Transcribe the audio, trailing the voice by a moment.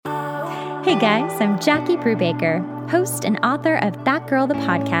Hey guys, I'm Jackie Brubaker, host and author of That Girl the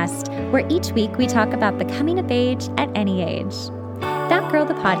Podcast, where each week we talk about the coming of age at any age. That Girl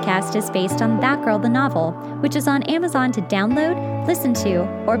the Podcast is based on That Girl the novel, which is on Amazon to download, listen to,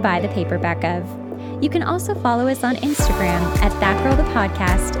 or buy the paperback of. You can also follow us on Instagram at That Girl the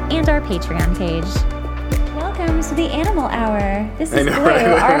Podcast and our Patreon page. Welcome to the Animal Hour. This is Blue,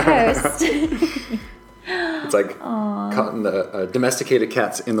 our host. It's like caught the domesticated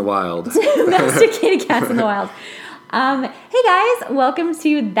cats in the wild. Domesticated cats in the wild. Hey guys, welcome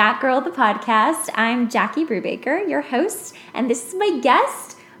to That Girl the Podcast. I'm Jackie Brubaker, your host, and this is my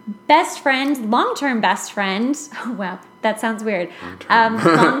guest, best friend, long-term best friend. Oh wow, that sounds weird.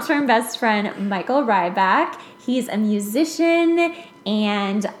 Long-term best friend, Michael Ryback. He's a musician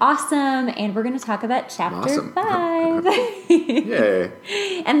and awesome, and we're going to talk about Chapter 5. Yay.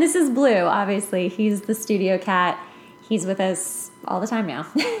 And this is Blue, obviously. He's the studio cat. He's with us all the time now.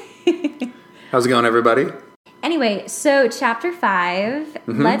 How's it going, everybody? Anyway, so Chapter 5,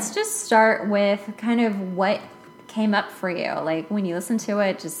 let's just start with kind of what came up for you. Like, when you listen to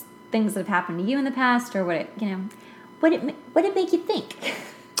it, just things that have happened to you in the past, or what it make you think?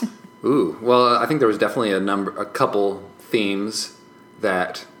 Ooh, well, I think there was definitely a couple themes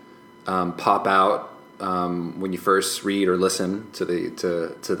that pop out when you first read or listen to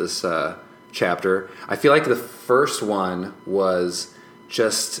this chapter. I feel like the first one was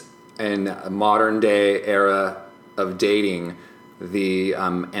just in a modern day era of dating, the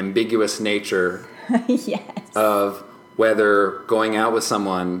ambiguous nature Yes. of whether going out with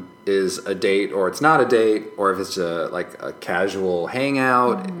someone is a date or it's not a date, or if it's a casual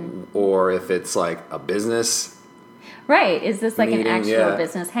hangout, or if it's like a business. Right. Is this like meeting, an actual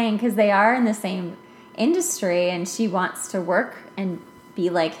business hang? Because they are in the same industry, and she wants to work and be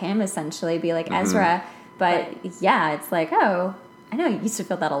like him, essentially, be like Ezra. But yeah, it's like, oh, I know I used to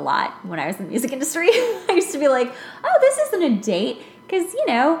feel that a lot when I was in the music industry. I used to be like, oh, this isn't a date, because,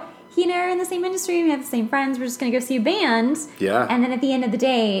 he and I are in the same industry, we have the same friends, we're just going to go see a band. Yeah. And then at the end of the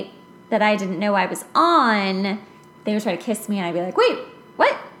date that I didn't know I was on, they would try to kiss me, and I'd be like, wait,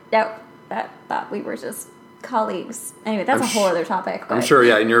 what? No, that thought we were just colleagues. Anyway, that's a whole other topic. I'm sure,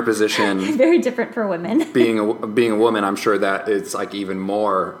 in your position, very different for women. being a woman, I'm sure that it's like even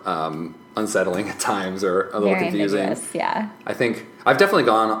more unsettling at times, or a little very confusing. Ambiguous, yeah. I think I feel like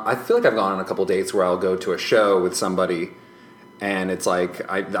I've gone on a couple dates where I'll go to a show with somebody, and it's like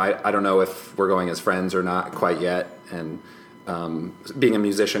I don't know if we're going as friends or not quite yet. And being a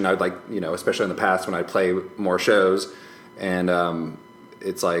musician, I'd like, especially in the past when I play more shows, and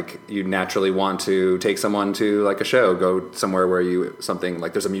it's like you naturally want to take someone to like a show, go somewhere where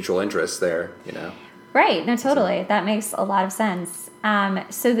there's a mutual interest there, Right. No, totally. That makes a lot of sense.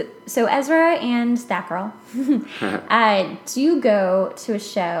 So Ezra and that girl do go to a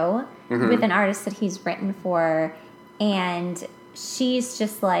show with an artist that he's written for, and she's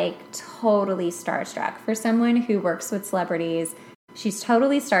just like totally starstruck. For someone who works with celebrities, she's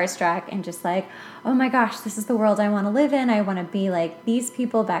totally starstruck and just like, oh my gosh, this is the world I want to live in. I want to be like these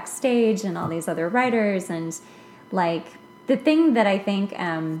people backstage and all these other writers. And like the thing that I think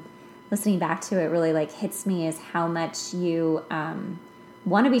listening back to it really like hits me is how much you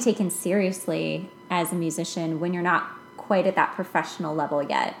want to be taken seriously as a musician when you're not quite at that professional level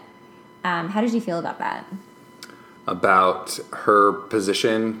yet. How did you feel about that? About her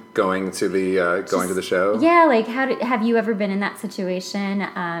position going to the show? Yeah, like have you ever been in that situation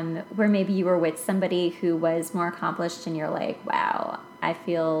where maybe you were with somebody who was more accomplished and you're like, wow, I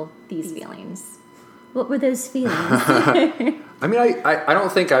feel these feelings. What were those feelings? I mean, I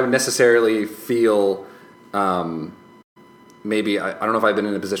don't think I would necessarily feel, maybe, I don't know if I've been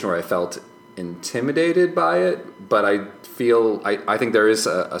in a position where I felt intimidated by it, but I think there is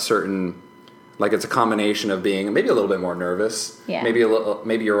a certain, like it's a combination of being maybe a little bit more nervous. Yeah. Maybe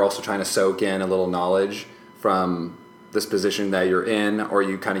you're also trying to soak in a little knowledge from this position that you're in, or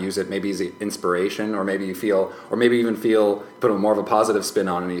you kind of use it maybe as inspiration, or maybe even put a more of a positive spin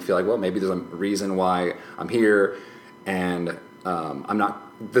on it, and you feel like, well, maybe there's a reason why I'm here, and I'm not.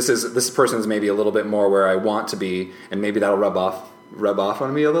 This person's maybe a little bit more where I want to be, and maybe that'll rub off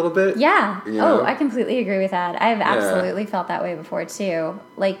on me a little bit. Yeah. Oh, I completely agree with that. I've absolutely felt that way before too.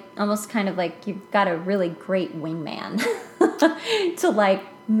 Like almost kind of like you've got a really great wingman to like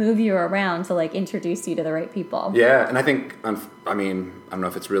move you around, to like introduce you to the right people. Yeah, and I think, I don't know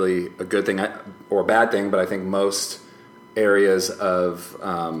if it's really a good thing or a bad thing, but I think most areas of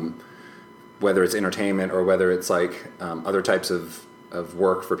whether it's entertainment or whether it's like other types of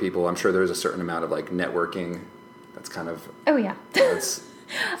work for people, I'm sure there's a certain amount of like networking that's kind of that's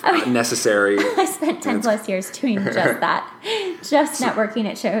necessary. I spent 10 plus years doing just that, just networking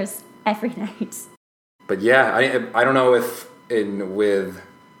at shows. every night. But yeah, I don't know if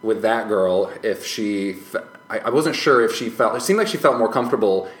with that girl, if I wasn't sure if she felt, it seemed like she felt more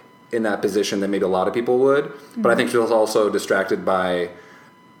comfortable in that position than maybe a lot of people would. Mm-hmm. But I think she was also distracted by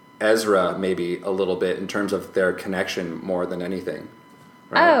Ezra maybe a little bit in terms of their connection more than anything.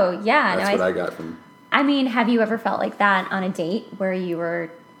 Right? Oh, yeah. That's what I got from... I mean, have you ever felt like that on a date where you were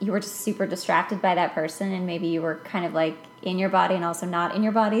just super distracted by that person and maybe you were kind of like in your body and also not in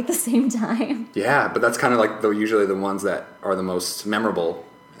your body at the same time? Yeah, but that's kind of like usually the ones that are the most memorable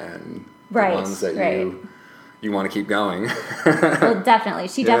and the ones that you want to keep going. Well, definitely.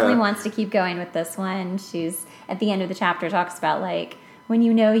 She definitely wants to keep going with this one. She's, at the end of the chapter, talks about like, when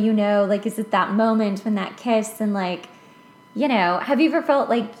you know, like, is it that moment when that kiss and like, you know, have you ever felt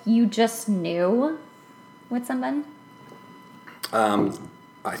like you just knew with someone?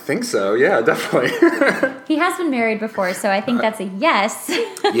 I think so. Yeah, definitely. He has been married before, so I think that's a yes.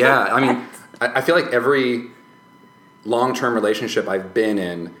 Yeah, I mean, I feel like every long-term relationship I've been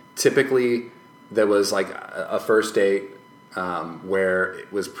in, typically there was like a first date where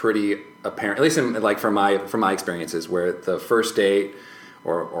it was pretty apparent, at least in, like from my experiences, where the first date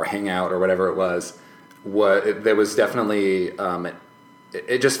or hangout or whatever it was, there was definitely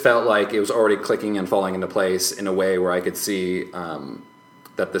it just felt like it was already clicking and falling into place in a way where I could see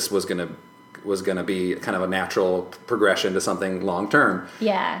that this was gonna be kind of a natural progression to something long term.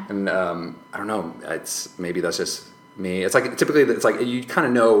 Yeah. And I don't know. Maybe that's just me. It's like typically it's like you kind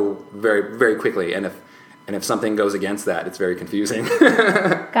of know very very quickly, and if something goes against that, it's very confusing.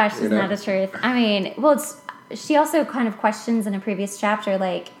 Gosh, isn't that the truth? I mean, well, she also kind of questions in a previous chapter,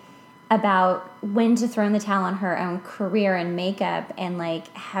 like, about when to throw in the towel on her own career and makeup, and like,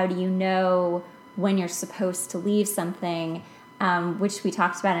 how do you know when you're supposed to leave something, which we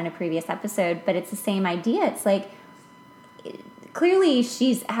talked about in a previous episode, but it's the same idea. It's like, clearly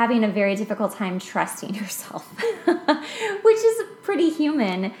she's having a very difficult time trusting herself, which is pretty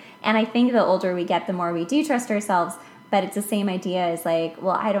human. And I think the older we get, the more we do trust ourselves. But it's the same idea as like,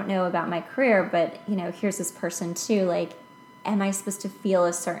 well, I don't know about my career, but, you know, here's this person too. Like, am I supposed to feel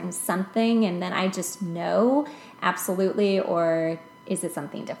a certain something and then I just know absolutely, or is it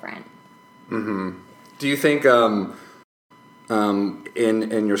something different? Mm-hmm. Do you think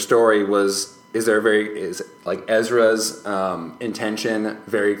in your story is like Ezra's intention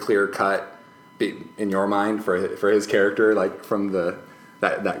very clear cut in your mind for his character, like from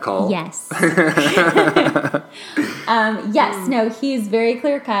that call? Yes. Yes. No, he's very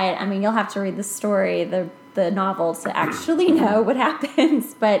clear cut. I mean, you'll have to read the story, the novel, to actually know what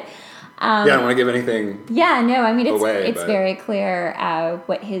happens. But I don't want to give anything. Yeah. No. I mean, it's but very clear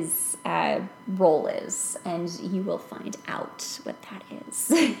what his role is, and you will find out what that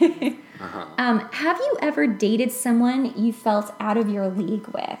is. Uh-huh. Have you ever dated someone you felt out of your league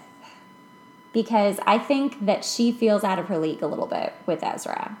with? Because I think that she feels out of her league a little bit with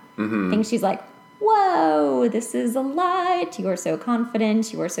Ezra. Mm-hmm. I think she's like, whoa, this is a lot. You are so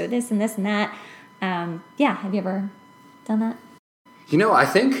confident. You are so this and this and that. Yeah, have you ever done that? You know, I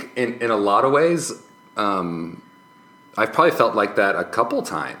think in a lot of ways, I've probably felt like that a couple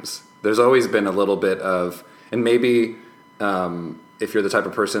times. There's always been a little bit of, and maybe if you're the type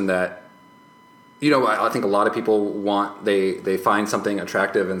of person that, you know, I think a lot of people they find something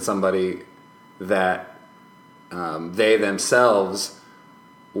attractive in somebody that they themselves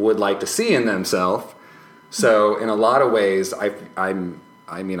would like to see in themselves. So in a lot of ways, I'm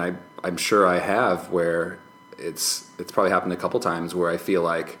sure I have, where it's probably happened a couple times where I feel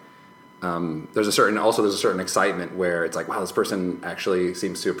like there's a certain excitement where it's like, wow, this person actually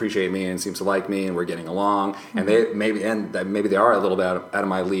seems to appreciate me and seems to like me and we're getting along. Mm-hmm. And maybe they are a little bit out of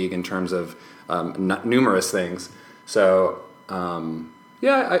my league in terms of numerous things. So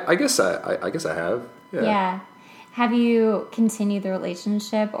yeah, I guess I have. Yeah. Have you continued the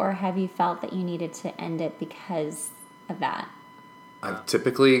relationship, or have you felt that you needed to end it because of that? I've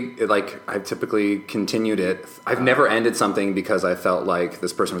typically continued it. I've never ended something because I felt like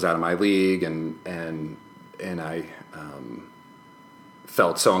this person was out of my league, and I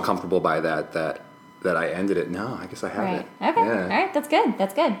felt so uncomfortable by that I ended it. No, I guess I haven't. Right. Okay. Yeah. All right. That's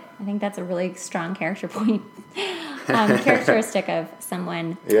good. I think that's a really strong character point. Characteristic of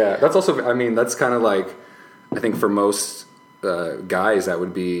someone. Yeah. That's also, I mean, that's kind of like, I think for most guys, that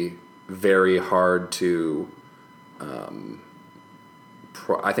would be very hard to,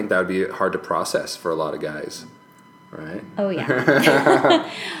 I think that would be hard to process for a lot of guys, right? Oh, yeah.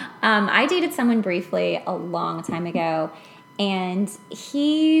 I dated someone briefly a long time ago, and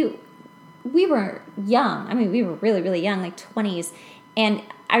we were young. I mean, we were really, really young, like 20s. And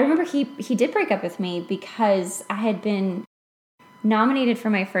I remember he did break up with me because I had been nominated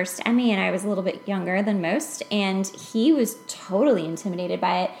for my first Emmy, and I was a little bit younger than most, and he was totally intimidated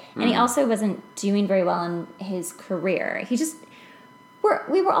by it, and he also wasn't doing very well in his career.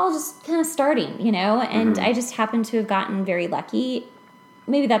 We were all just kind of starting, and I just happened to have gotten very lucky.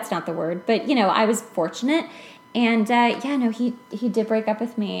 Maybe that's not the word, but, I was fortunate, and, he did break up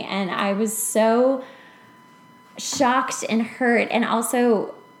with me, and I was so shocked and hurt, and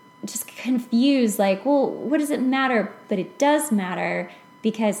also just confused, like, well, what does it matter? But it does matter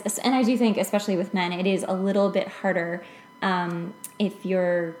because, and I do think, especially with men, it is a little bit harder if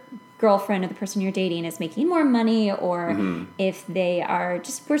your girlfriend or the person you're dating is making more money, or if they are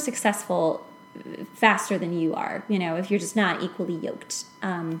just more successful faster than you are, if you're just not equally yoked.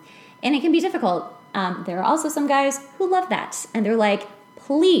 And it can be difficult. There are also some guys who love that, and they're like,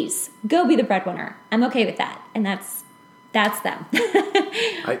 please go be the breadwinner. I'm okay with that. And that's them.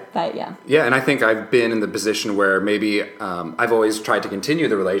 But yeah. Yeah, and I think I've been in the position where maybe I've always tried to continue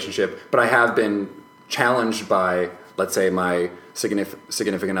the relationship, but I have been challenged by, let's say, my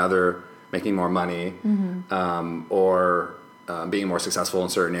significant other making more money, or being more successful in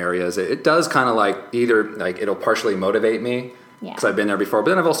certain areas. It does kind of like either like it'll partially motivate me because I've been there before,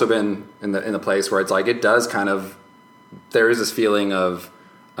 but then I've also been in the place where it's like it does kind of, there is this feeling of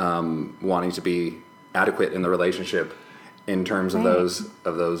wanting to be adequate in the relationship in terms of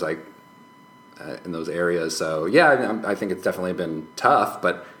those like in those areas. So yeah, I think it's definitely been tough,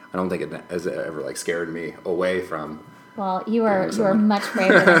 but I don't think it has ever like scared me away from. Well, you are much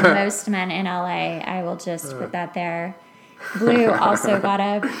braver than most men in LA. I will just put that there. Blue also got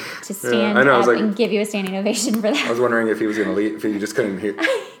up to stand up and give you a standing ovation for that. I was wondering if he was going to leave, if he just couldn't hear,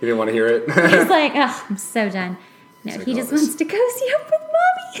 he didn't want to hear it. He's like, oh, I'm so done. No, he just wants to cozy up with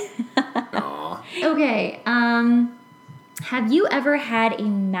mommy. Aww. Okay. Have you ever had a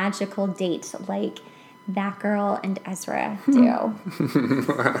magical date like that girl and Ezra do?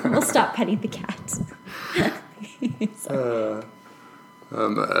 We'll stop petting the cat.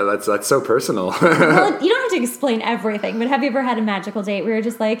 That's so personal. Well, you don't have to explain everything, but have you ever had a magical date where you're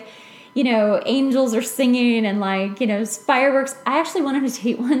just like, angels are singing and like, fireworks? I actually went on a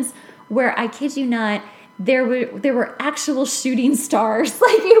date once where, I kid you not, there were actual shooting stars.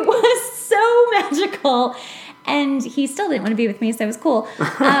 Like, it was so magical. And he still didn't want to be with me, so it was cool.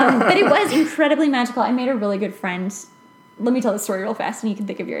 But it was incredibly magical. I made a really good friend. Let me tell the story real fast, and you can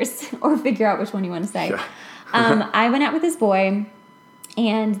think of yours or figure out which one you want to say. Yeah. I went out with this boy,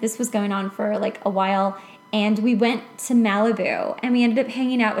 and this was going on for like a while. And we went to Malibu, and we ended up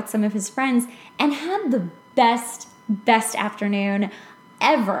hanging out with some of his friends and had the best afternoon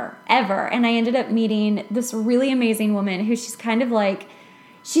ever. And I ended up meeting this really amazing woman who she's kind of like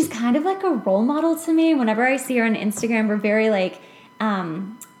a role model to me. Whenever I see her on Instagram, we're very like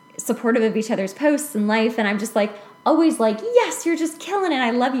supportive of each other's posts and life. And I'm just like, always like, yes, you're just killing it.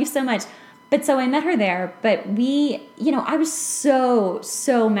 I love you so much. But so I met her there, but I was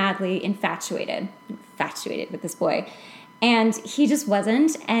so madly infatuated with this boy, and he just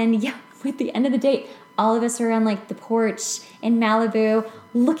wasn't. And yeah, at the end of the date, all of us are on like the porch in Malibu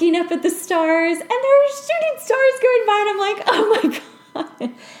looking up at the stars, and there were shooting stars going by, and I'm like, oh my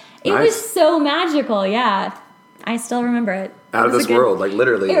God. It was so magical. Yeah. I still remember it. Out of this world, like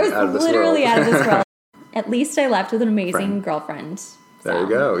literally out of this world. It was literally out of this world. At least I left with an amazing girlfriend. There you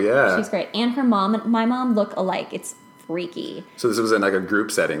go, yeah. She's great. And her mom and my mom look alike. It's freaky. So this was in like a group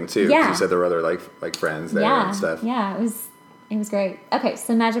setting too. Yeah. You said there were other like friends there and stuff. Yeah, it was great. Okay,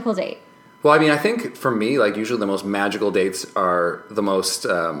 so magical date. Well, I mean, I think for me, like usually the most magical dates are the most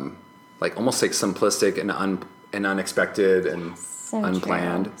like almost like simplistic and unexpected and so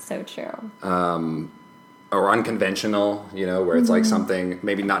unplanned. True. So true. Or unconventional, where it's like something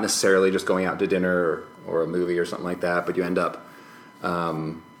maybe not necessarily just going out to dinner or a movie or something like that, but you end up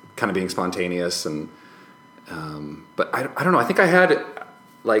kind of being spontaneous and but I don't know. I think I had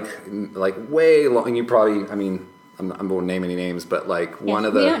like way long. You probably. I mean, I won't name any names, but like one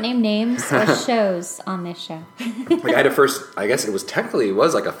of the. We don't name names or shows on this show. Like I had a first. I guess it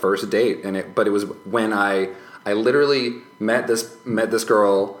was like a first date, but it was when I literally met this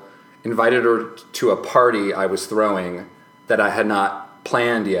girl, invited her to a party I was throwing that I had not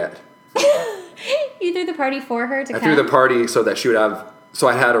planned yet. You threw the party for her to come? I threw the party so that she would have. So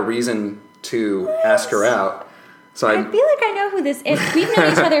I had a reason to ask her out. So I feel like I know who this is. We've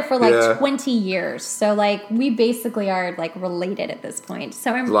known each other for like 20 years. So like we basically are like related at this point.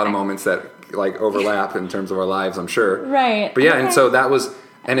 So there's a lot of moments that like overlap in terms of our lives, I'm sure. Right. But yeah, and so that was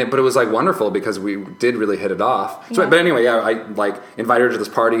but it was like wonderful because we did really hit it off. So but anyway, yeah, I like invited her to this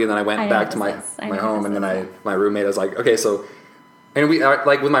party and then I went back to my home and then my roommate was like, okay, so and we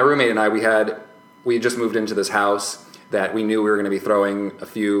like with my roommate and I we had just moved into this house that we knew we were going to be throwing a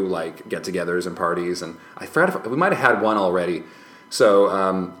few like get-togethers and parties, and I forgot if we might have had one already. So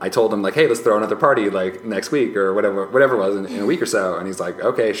I told him like, hey, let's throw another party like next week or whatever it was in a week or so. And he's like,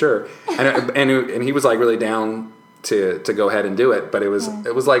 okay, sure. And he was like really down to go ahead and do it. But it was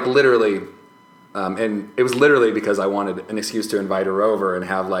like literally, and it was literally because I wanted an excuse to invite her over and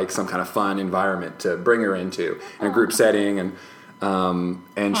have like some kind of fun environment to bring her into in a group setting. And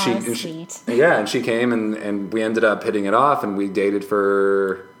she came and we ended up hitting it off, and we dated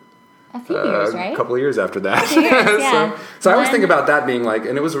for a few years, right? A couple of years after that. Years, yeah. so I always think about that being like,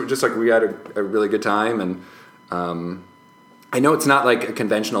 and it was just like we had a really good time, and I know it's not like a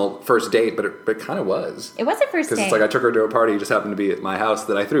conventional first date, but it kind of was. It was a first date. Because it's like I took her to a party, just happened to be at my house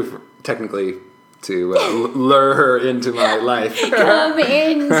that I threw technically to lure her into my life. Come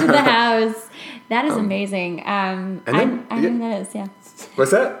into the house. That is amazing. I know who that is, yeah.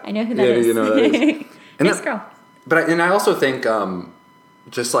 What's that? I know who that is. You know who that is. Nice girl. But I also think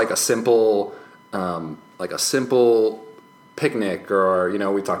just like a simple picnic, or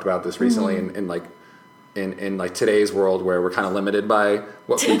we talked about this recently in like today's world where we're kind of limited by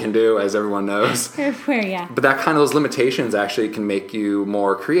what we can do, as everyone knows. Yeah. But that kind of those limitations actually can make you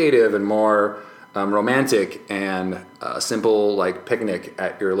more creative and more romantic, and a simple like picnic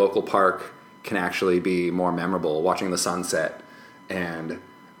at your local park can actually be more memorable. Watching the sunset and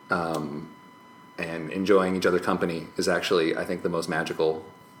enjoying each other's company is actually, I think, the most magical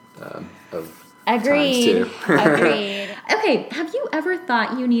of Agreed. times too. Agreed. Okay, have you ever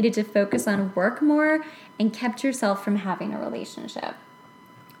thought you needed to focus on work more and kept yourself from having a relationship?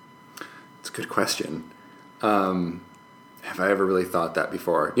 It's a good question. Have I ever really thought that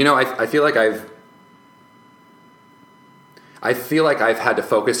before? I feel like I've had to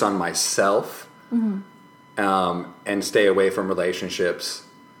focus on myself and stay away from relationships.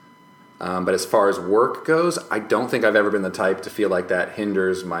 But as far as work goes, I don't think I've ever been the type to feel like that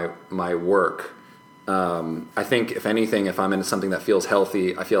hinders my work. I think, if anything, if I'm in something that feels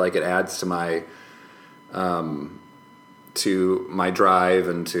healthy, I feel like it adds to my drive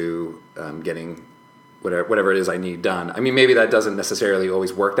and to getting whatever it is I need done. I mean, maybe that doesn't necessarily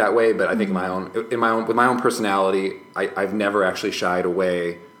always work that way, but I think with my own personality, I've never actually shied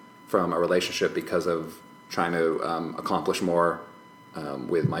away from a relationship because of trying to accomplish more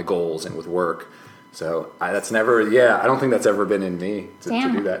with my goals and with work. So I don't think that's ever been in me to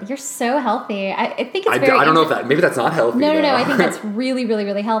do that. You're so healthy. I think it's very... I don't know if maybe that's not healthy. No. I think that's really, really,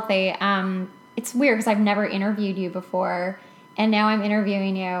 really healthy. It's weird because I've never interviewed you before, and now I'm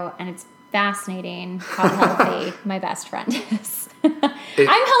interviewing you, and it's fascinating how healthy my best friend is. I'm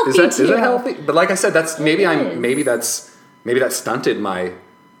healthy too. Is that healthy? But like I said, maybe that stunted my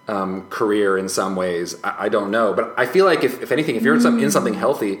career in some ways. I don't know, but I feel like if anything, if you're in something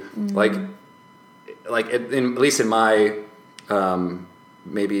healthy, at least in my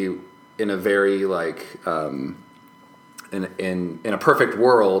maybe in a very like in a perfect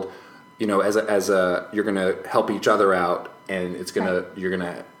world, as a you're gonna help each other out, and you're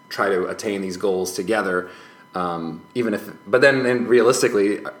gonna try to attain these goals together. But then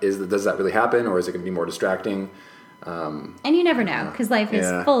realistically, does that really happen, or is it going to be more distracting? And you never know, because life is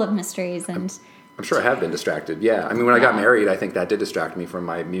full of mysteries. And I'm sure I have been distracted. Yeah, I mean, when I got married, I think that did distract me from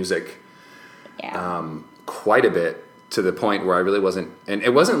my music quite a bit, to the point where I really wasn't. And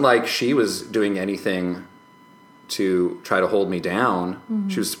it wasn't like she was doing anything to try to hold me down. Mm-hmm.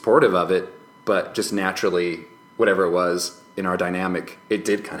 She was supportive of it, but just naturally, whatever it was in our dynamic, it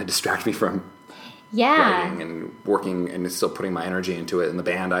did kind of distract me from writing and working and still putting my energy into it. And the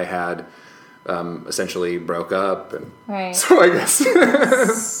band I had essentially broke up, and so I guess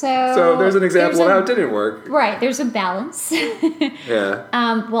so there's an example of how it didn't work. Right, there's a balance. Yeah.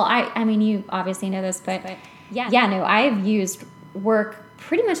 Well, I mean, you obviously know this, but no, I've used work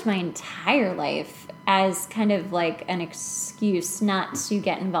pretty much my entire life as kind of like an excuse not to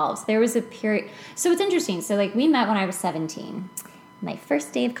get involved. There was a period. So it's interesting. So like we met when I was 17, my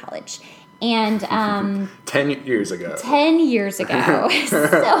first day of college. And 10 years ago. 10 years ago.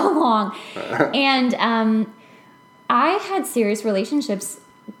 So long. And I had serious relationships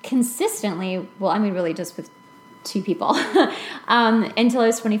consistently. Well, I mean, really just with two people until I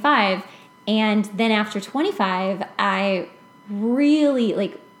was 25. And then after 25, I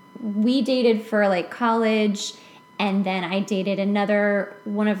really, we dated for college. And then I dated another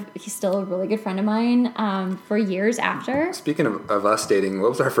he's still a really good friend of mine for years after. Speaking of us dating, what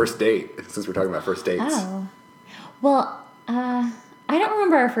was our first date, since we're talking about first dates? Oh. Well, I don't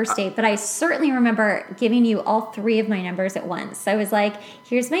remember our first date, but I certainly remember giving you all three of my numbers at once. I was like,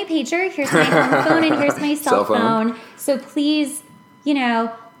 here's my pager, here's my home phone, and here's my cell phone. So please, and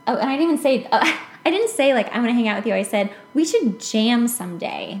I didn't even say, I didn't say, like, I want to hang out with you. I said, we should jam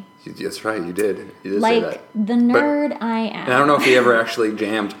someday. That's right, you did. You did like say that. The nerd I am. And I don't know if we ever actually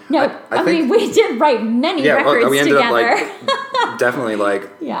jammed. No, I mean, we did write many records we ended together. up, like, definitely, like,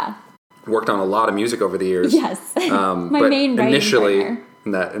 worked on a lot of music over the years. Yes. My main writing initially,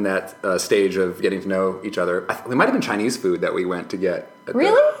 partner. in that stage of getting to know each other, it might have been Chinese food that we went to get.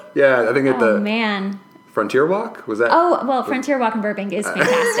 Really? I think at the man. Frontier Walk, was that? Oh, well, Frontier Walk in Burbank is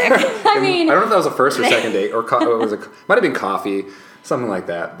fantastic. I mean, I don't know if that was a first or second date, or might have been coffee, something like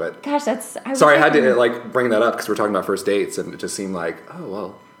that. But gosh, sorry, I had to like bring that up because we're talking about first dates, and it just seemed like, oh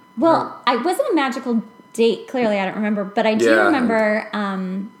well. Well, I wasn't a magical date. Clearly, I don't remember, but I do remember.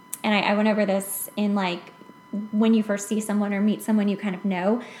 And I went over this in like when you first see someone or meet someone you kind of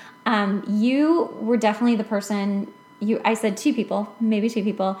know. You were definitely the person. I said maybe two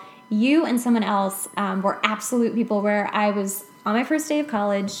people. You and someone else were absolute people where I was on my first day of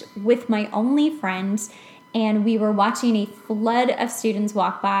college with my only friend, and we were watching a flood of students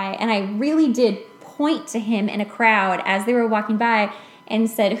walk by, and I really did point to him in a crowd as they were walking by and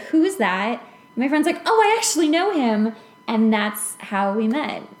said, "Who's that?" And my friend's like, "Oh, I actually know him," and that's how we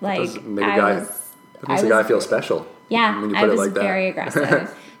met. Like, that makes a guy feel special. Yeah, when you put I was it like that. very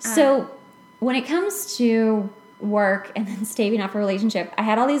aggressive. So when it comes to work and then staving off a relationship, I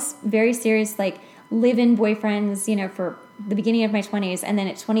had all these very serious like live-in boyfriends, for the beginning of my 20s, and then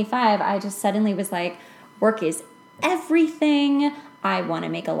at 25 I just suddenly was like, work is everything. I want to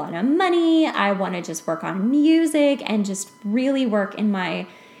make a lot of money. I want to just work on music and just really work in my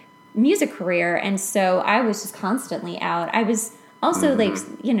music career. And so I was just constantly out. I was also like,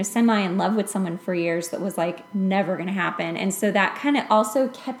 semi in love with someone for years that was like never going to happen. And so that kind of also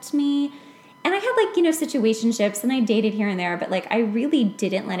kept me. And I had like, situationships, and I dated here and there, but like I really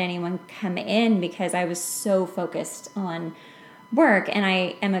didn't let anyone come in because I was so focused on work, and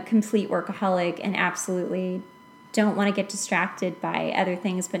I am a complete workaholic and absolutely don't want to get distracted by other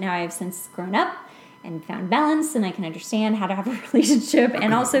things. But now I have since grown up and found balance, and I can understand how to have a relationship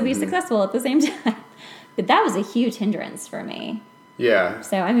and also be successful at the same time. But that was a huge hindrance for me. Yeah.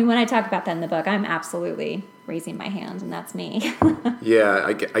 So, I mean, when I talk about that in the book, I'm absolutely raising my hand, and that's me. Yeah,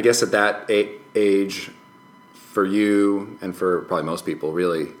 I guess at that age, for you and for probably most people,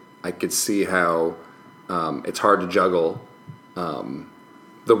 really, I could see how it's hard to juggle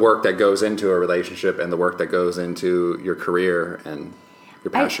the work that goes into a relationship and the work that goes into your career and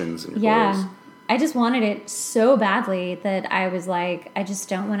your passions and your goals. I just wanted it so badly that I was like, I just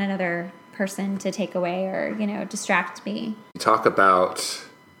don't want another person to take away or, distract me. You talk about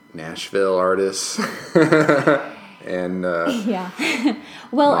Nashville artists and yeah.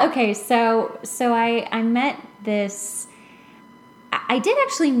 Well, okay, so I met this. I did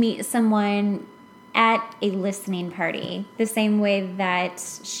actually meet someone at a listening party, the same way that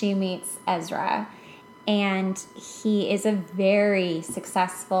she meets Ezra, and he is a very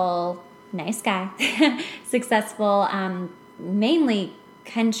successful, nice guy, successful, mainly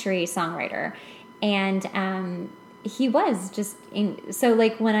country songwriter, and he was just so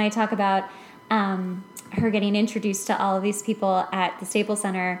like when I talk about her getting introduced to all of these people at the Staples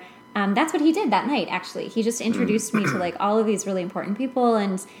Center, that's what he did that night. Actually, he just introduced me to like all of these really important people,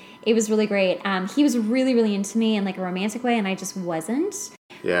 and it was really great. He was really, really into me in like a romantic way, and I just wasn't.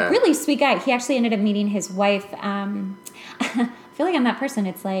 Yeah, really sweet guy. He actually ended up meeting his wife. I feel like I'm that person.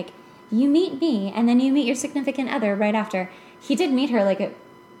 It's like you meet me, and then you meet your significant other right after. He did meet her like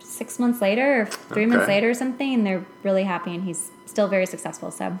 6 months later or 3 months later or something, and they're really happy, and he's still very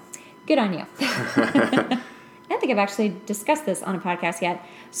successful. So good on you. I don't think I've actually discussed this on a podcast yet.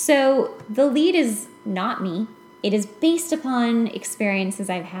 So the lead is not me. It is based upon experiences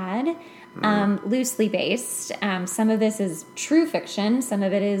I've had, loosely based. Some of this is true fiction. Some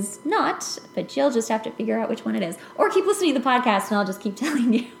of it is not, but you'll just have to figure out which one it is. Or keep listening to the podcast, and I'll just keep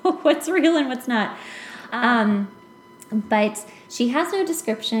telling you what's real and what's not. But she has no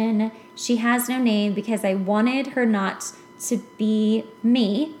description. She has no name because I wanted her not to be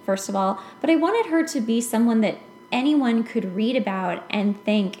me, first of all, but I wanted her to be someone that anyone could read about and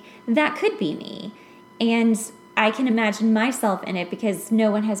think, that could be me. And I can imagine myself in it because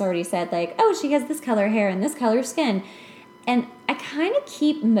no one has already said like, oh, she has this color hair and this color skin. And I kind of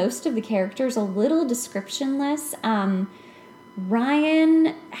keep most of the characters a little descriptionless.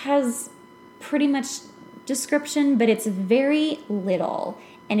 Ryan has pretty much description, but it's very little.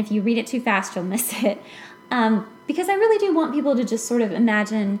 And if you read it too fast, you'll miss it. Because I really do want people to just sort of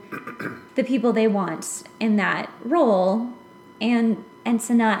imagine the people they want in that role and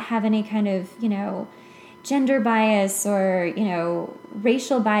to not have any kind of, gender bias or,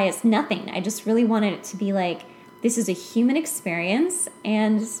 racial bias, nothing. I just really wanted it to be like, this is a human experience,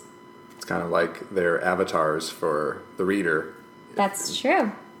 and it's kind of like their avatars for the reader. That's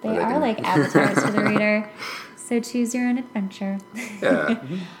true. They are like avatars for the reader. So choose your own adventure. Yeah.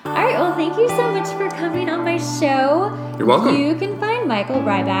 All right. Well, thank you so much for coming on my show. You're welcome. You can find Michael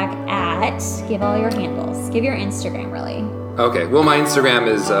Ryback at, give all your handles. Give your Instagram, really. Okay. Well, my Instagram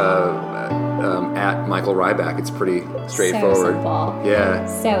is at Michael Ryback. It's pretty straightforward. So simple. Yeah.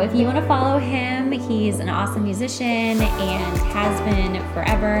 So if you want to follow him, he's an awesome musician and has been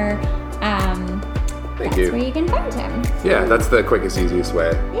forever. Thank that's you. where you can find him. Yeah, that's the quickest, easiest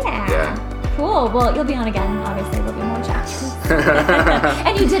way. Yeah. Cool. Well, you'll be on again. Obviously, there'll be more chats.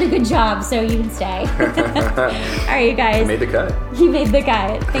 And you did a good job, so you can stay. All right, you guys. I made the cut. You made the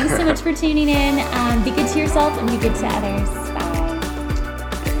cut. Thanks so much for tuning in. Be good to yourself and be good to others. Bye.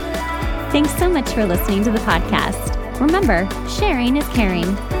 Thanks so much for listening to the podcast. Remember, sharing is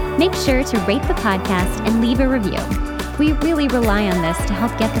caring. Make sure to rate the podcast and leave a review. We really rely on this to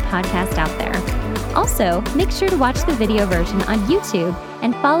help get the podcast out there. Also, make sure to watch the video version on YouTube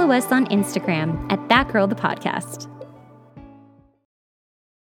and follow us on Instagram at That Girl the Podcast.